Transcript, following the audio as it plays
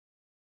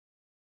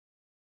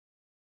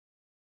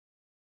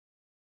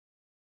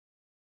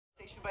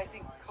But I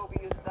think Kobe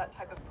is that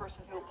type of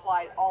person who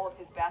applied all of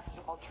his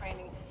basketball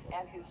training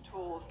and his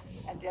tools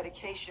and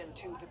dedication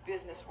to the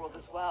business world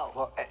as well.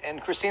 Well,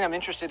 and Christine, I'm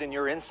interested in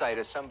your insight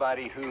as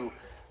somebody who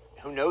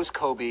knows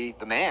Kobe,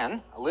 the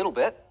man, a little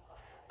bit.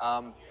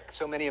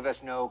 So many of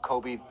us know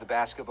Kobe, the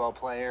basketball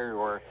player,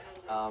 or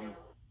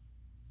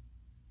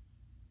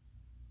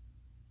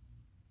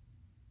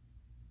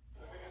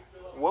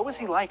what was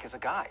he like as a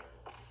guy?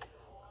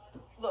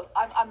 Look,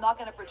 I'm not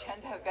going to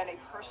pretend to have been a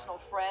personal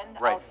friend.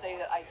 Right. I'll say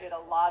that I did a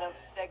lot of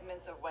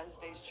segments of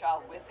Wednesday's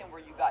Child with him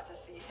where you got to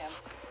see him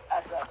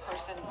as a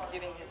person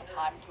giving his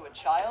time to a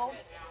child.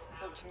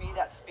 So to me,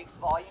 that speaks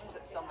volumes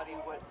that somebody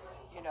would,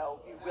 you know,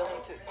 be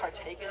willing to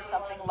partake in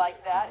something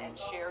like that and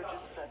share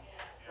just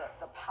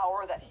the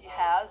power that he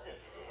has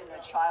in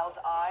the child's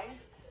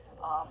eyes.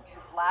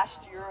 His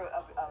last year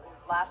of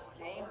his last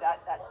game,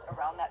 that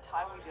around that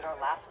time, we did our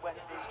last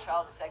Wednesday's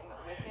Child segment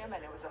with him,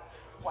 and it was a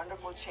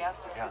wonderful chance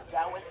to sit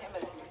down with him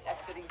as he was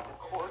exiting the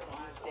court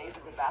in his days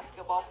as a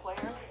basketball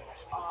player.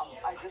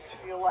 I just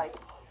feel like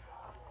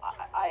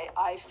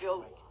I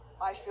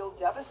feel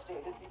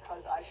devastated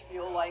because I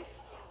feel like,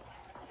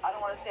 I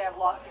don't want to say I've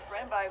lost a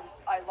friend, but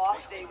I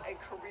lost a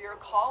career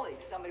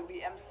colleague, somebody.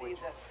 We emceed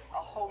a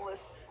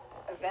homeless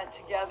event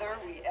together.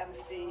 We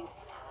emceed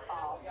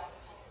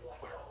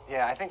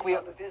yeah, I think we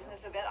the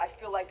business event. I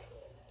feel like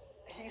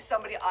he's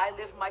somebody I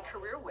lived my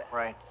career with.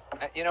 Right.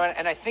 You know,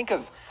 and I think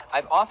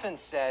I've often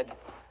said,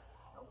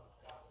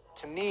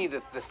 to me, the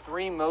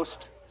three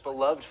most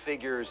beloved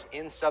figures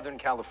in Southern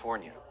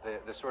California,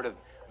 the sort of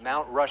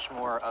Mount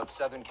Rushmore of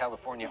Southern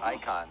California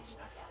icons,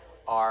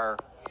 are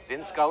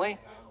Vin Scully,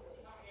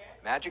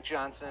 Magic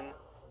Johnson,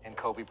 and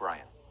Kobe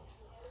Bryant.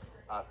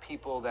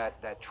 People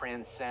that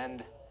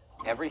transcend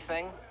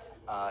everything,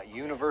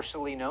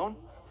 universally known,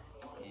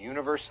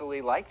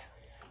 universally liked,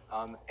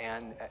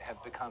 and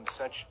have become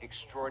such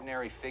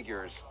extraordinary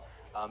figures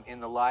in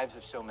the lives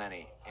of so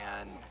many.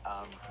 And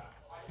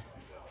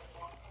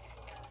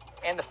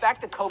the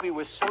fact that Kobe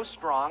was so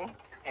strong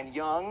and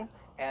young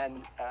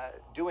and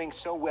doing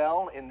so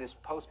well in this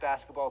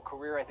post-basketball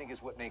career, I think,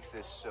 is what makes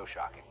this so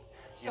shocking.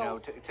 You know,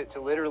 to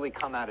literally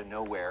come out of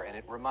nowhere. And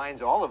it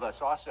reminds all of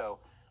us also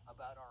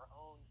about our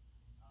own,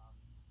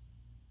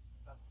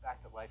 about the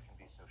fact that life can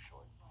be so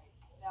short.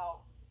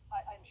 Now,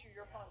 I'm sure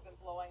your phone's been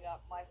blowing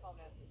up. My phone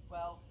is as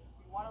well.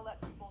 We want to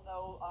let people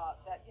know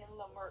that in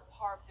Leimert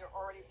Park, they're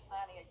already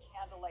planning a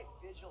candlelight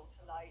vigil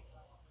tonight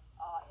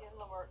in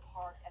Leimert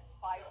Park at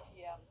 5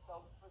 p.m.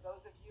 So for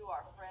those of you,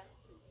 our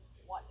friends who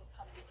want to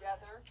come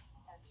together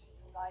and to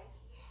unite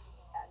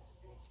and to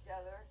be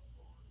together,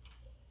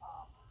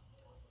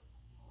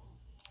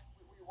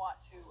 we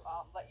want to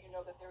let you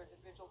know that there is a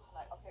vigil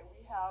tonight. Okay,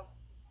 we have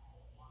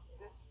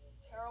this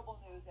terrible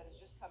news that has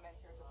just come in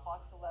here to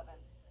Fox 11.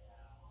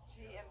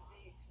 TMZ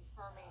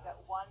confirming that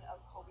one of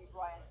Kobe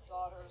Bryant's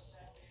daughters,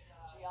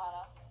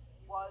 Gianna,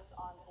 was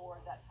on board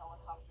that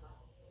helicopter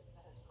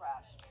that has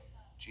crashed.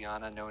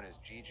 Gianna, known as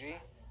Gigi,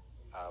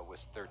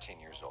 was 13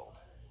 years old.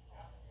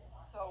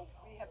 So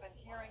we have been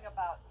hearing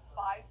about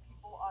 5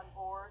 people on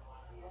board.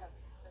 We have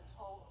been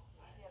told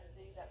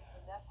TMZ that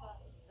Vanessa,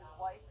 his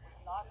wife, was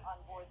not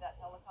on board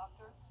that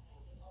helicopter.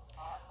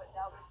 But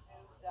now this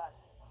news that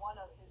one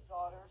of his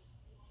daughters,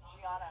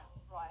 Gianna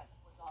Bryant,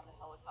 was on the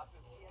helicopter.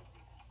 TMZ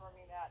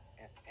confirming that.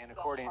 And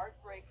according, the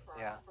heartbreak for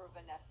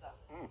Vanessa.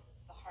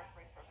 The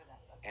heartbreak for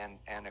Vanessa.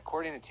 And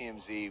according to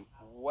TMZ,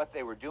 what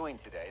they were doing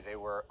today, they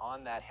were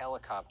on that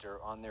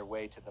helicopter on their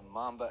way to the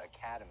Mamba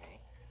Academy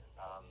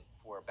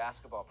for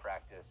basketball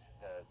practice,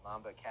 the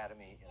Mamba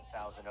Academy in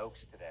Thousand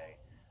Oaks today.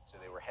 So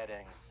they were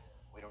heading,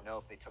 we don't know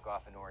if they took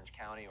off in Orange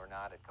County or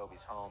not, at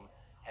Kobe's home,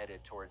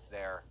 headed towards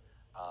there.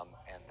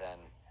 And then,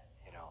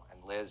 you know,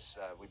 and Liz,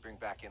 we bring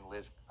back in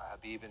Liz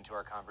Habib into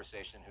our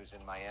conversation, who's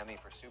in Miami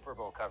for Super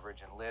Bowl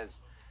coverage. And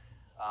Liz,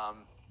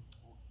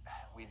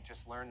 we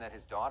just learned that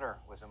his daughter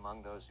was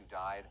among those who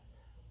died.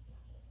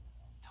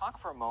 Talk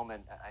for a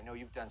moment, I know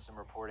you've done some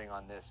reporting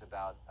on this,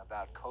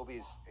 about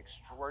Kobe's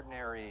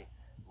extraordinary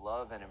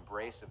love and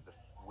embrace of the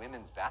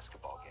women's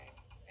basketball game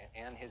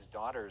and his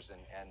daughters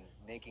and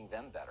making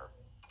them better.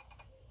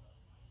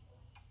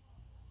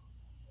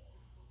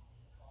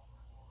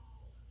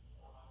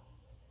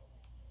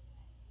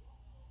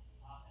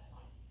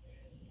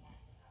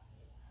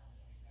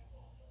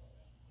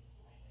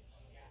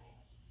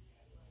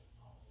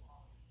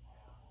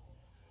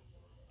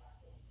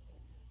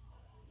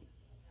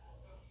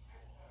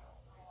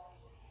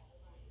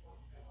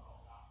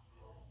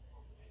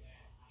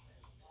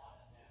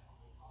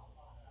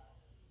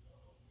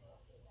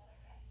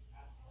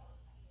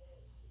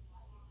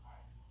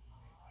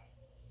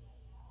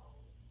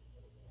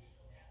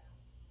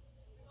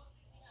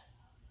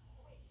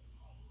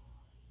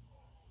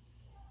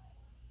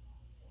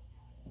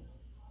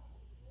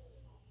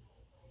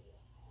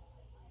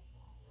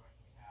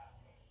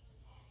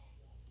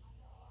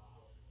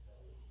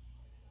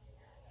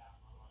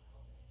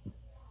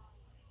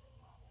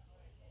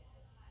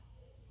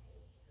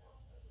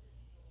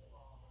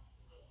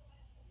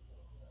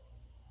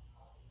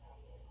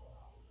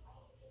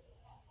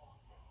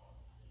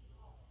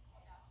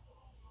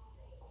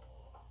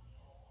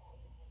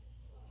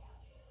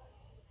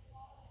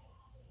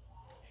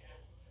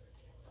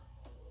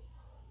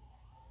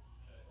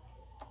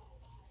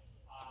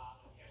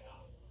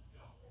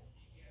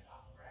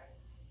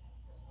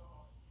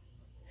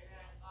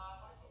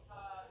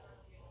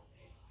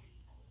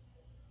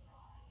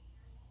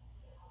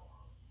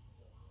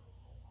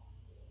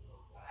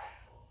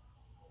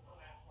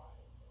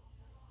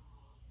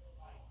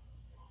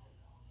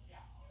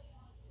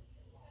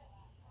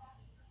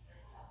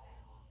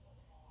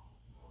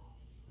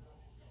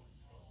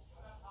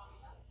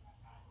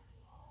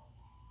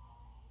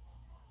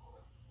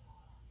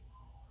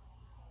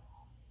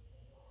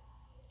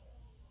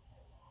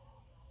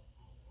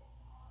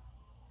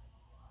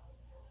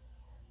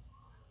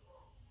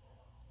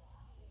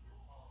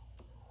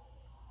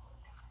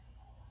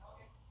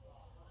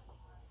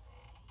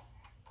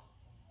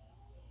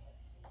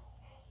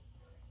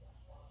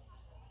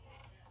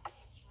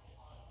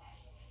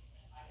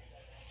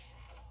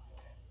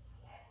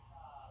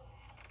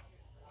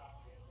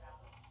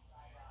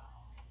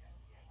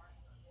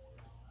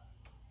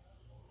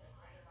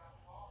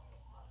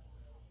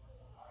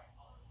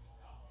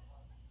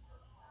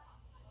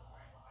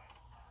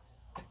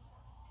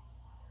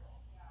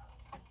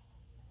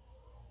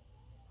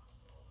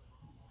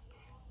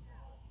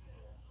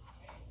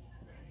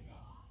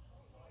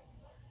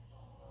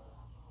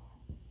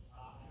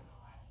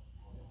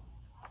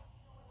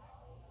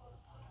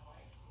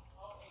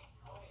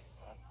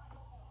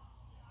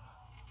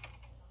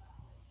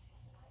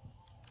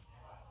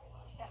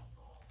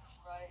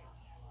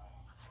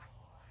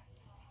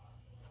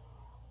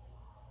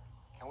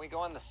 we go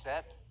on the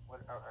set?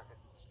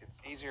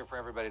 It's easier for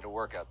everybody to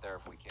work out there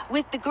if we can.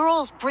 With the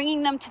girls,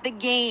 bringing them to the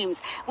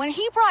games. When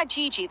he brought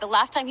Gigi, the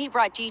last time he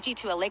brought Gigi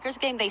to a Lakers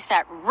game, they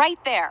sat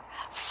right there,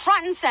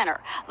 front and center.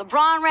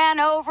 LeBron ran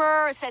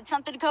over, said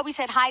something to Kobe,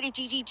 said hi to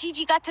Gigi.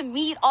 Gigi got to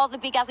meet all the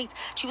big athletes.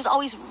 She was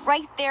always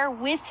right there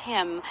with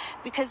him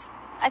because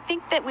I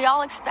think that we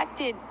all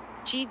expected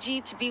Gigi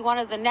to be one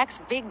of the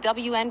next big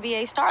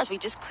WNBA stars. We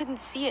just couldn't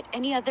see it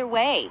any other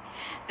way.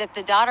 That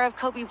the daughter of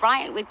Kobe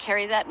Bryant would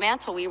carry that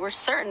mantle. We were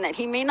certain that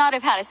he may not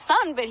have had a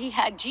son, but he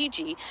had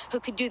Gigi who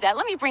could do that.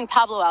 Let me bring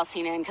Pablo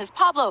Alsina in because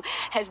Pablo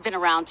has been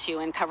around too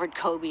and covered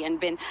Kobe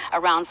and been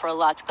around for a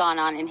lot's gone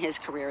on in his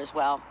career as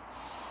well.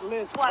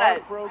 Liz,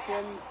 heartbroken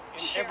in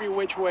every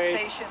which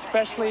way,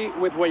 especially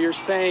with what you're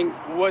saying.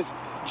 Was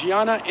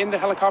Gianna in the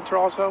helicopter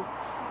also?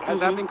 Has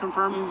that been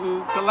confirmed?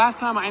 The last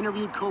time I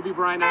interviewed Kobe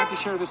Bryant, I have to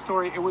share this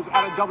story. It was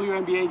at a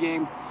WNBA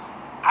game.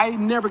 I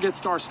never get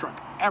starstruck,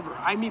 ever.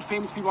 I meet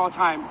famous people all the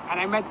time, and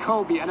I met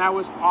Kobe, and I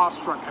was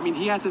awestruck. I mean,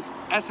 he has this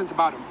essence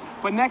about him.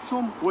 But next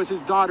to him was his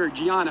daughter,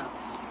 Gianna.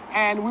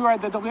 And we were at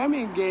the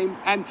WNBA game,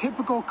 and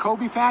typical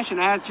Kobe fashion,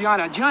 I asked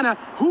Gianna,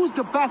 who's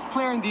the best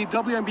player in the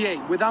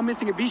WNBA? Without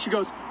missing a beat, she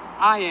goes,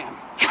 I am,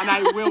 and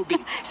I will be.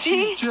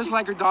 She's just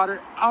like her daughter.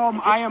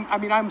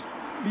 I'm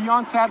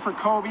beyond sad for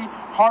Kobe,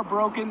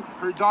 heartbroken,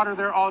 her daughter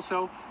there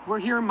also. We're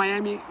here in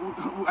Miami.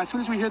 As soon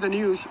as we hear the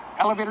news,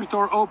 elevator's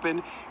door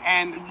open,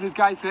 and this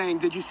guy's saying,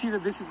 did you see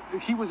that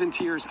he was in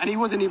tears, and he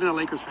wasn't even a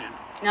Lakers fan.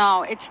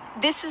 No,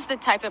 this is the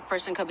type of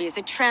person Kobe is.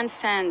 It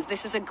transcends.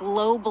 This is a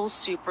global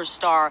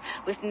superstar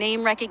with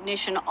name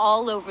recognition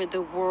all over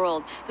the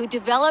world who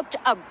developed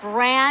a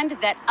brand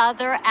that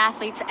other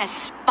athletes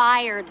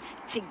aspired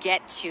to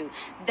get to.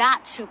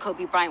 That's who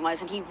Kobe Bryant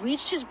was. And he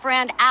reached his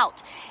brand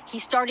out. He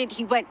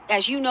went,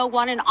 as you know,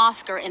 won an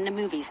Oscar in the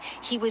movies.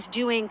 He was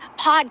doing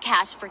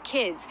podcasts for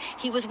kids.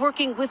 He was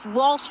working with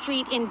Wall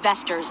Street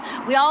investors.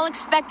 We all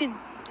expected.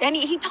 And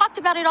he talked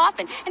about it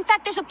often. In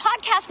fact, there's a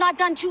podcast not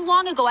done too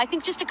long ago, I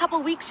think just a couple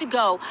weeks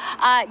ago,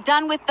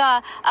 done with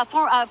a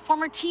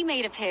former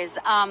teammate of his,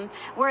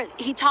 where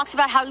he talks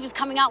about how he was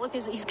coming out with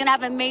he's going to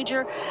have a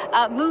major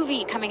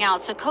movie coming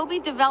out. So Kobe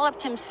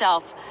developed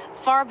himself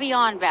far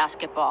beyond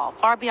basketball,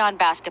 Yeah,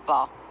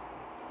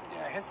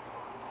 his...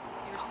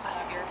 Here's one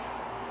of your...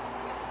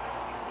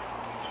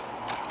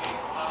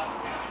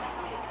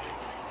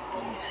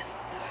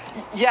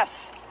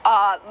 Yes.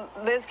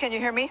 Liz, can you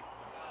hear me?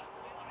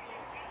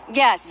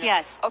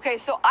 Yes. Okay,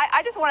 so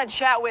I just want to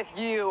chat with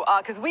you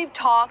because we've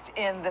talked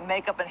in the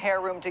makeup and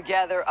hair room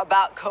together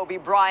about Kobe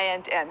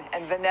Bryant and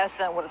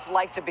Vanessa and what it's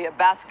like to be a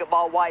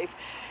basketball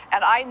wife.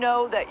 And I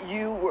know that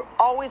you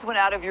always went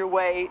out of your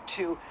way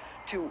to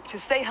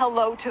say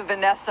hello to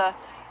Vanessa,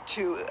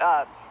 to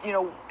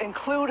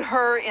include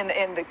her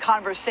in the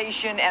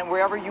conversation and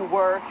wherever you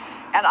were.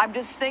 And I'm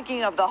just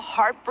thinking of the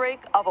heartbreak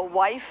of a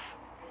wife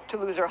to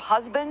lose her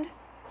husband,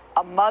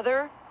 a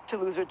mother to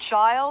lose her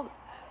child.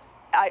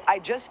 I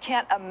just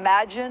can't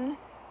imagine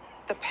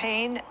the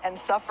pain and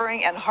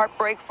suffering and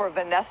heartbreak for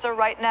Vanessa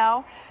right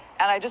now.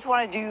 And I just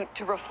wanted you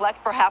to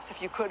reflect, perhaps,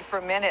 if you could, for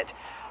a minute,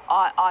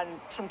 on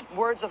some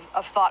words of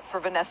thought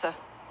for Vanessa.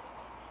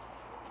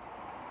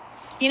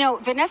 You know,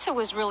 Vanessa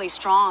was really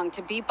strong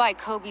to be by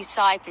Kobe's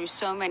side through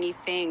so many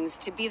things,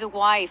 to be the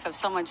wife of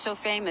someone so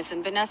famous.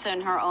 And Vanessa,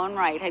 in her own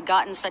right, had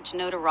gotten such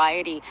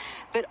notoriety.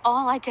 But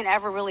all I can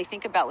ever really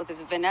think about with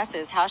Vanessa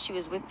is how she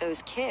was with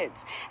those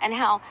kids and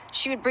how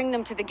she would bring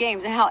them to the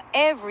games and how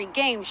every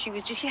game she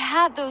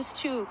had those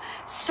two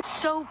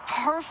so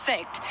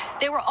perfect.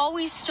 They were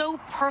always so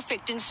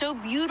perfect and so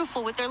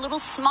beautiful with their little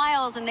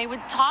smiles, and they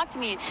would talk to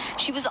me.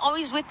 She was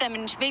always with them,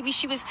 and maybe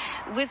she was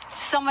with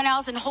someone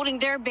else and holding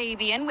their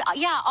baby. And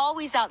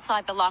always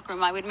outside the locker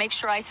room, I would make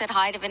sure I said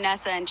hi to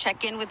Vanessa and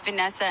check in with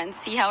Vanessa and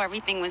see how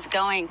everything was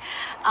going.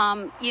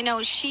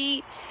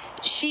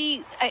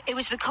 It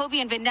was the Kobe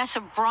and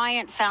Vanessa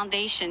Bryant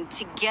Foundation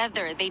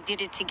together. They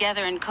did it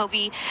together, and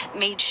Kobe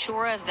made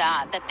sure of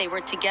that they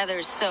were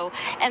together. So,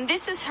 and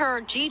this is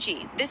her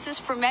Gigi. This is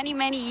for many,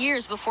 many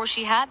years before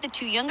she had the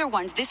two younger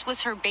ones. This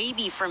was her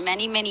baby for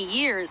many, many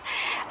years.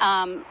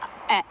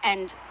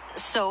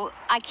 So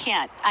I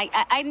can't.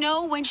 I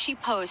know when she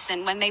posts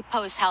and when they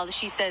post how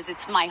she says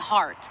it's my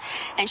heart.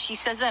 And she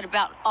says that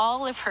about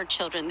all of her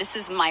children. This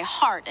is my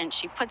heart. And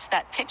she puts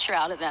that picture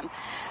out of them.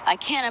 I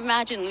can't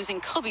imagine losing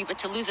Kobe, but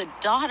to lose a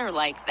daughter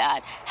like that,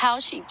 how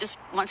she just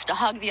wants to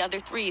hug the other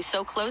three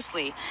so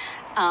closely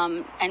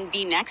and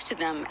be next to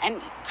them.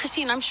 And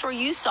Christine, I'm sure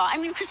you saw. I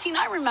mean, Christine,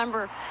 I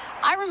remember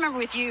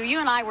with you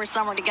and I were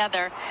somewhere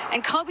together,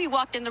 and Kobe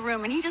walked in the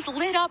room and he just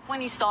lit up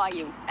when he saw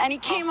you. And he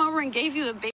came over and gave you a big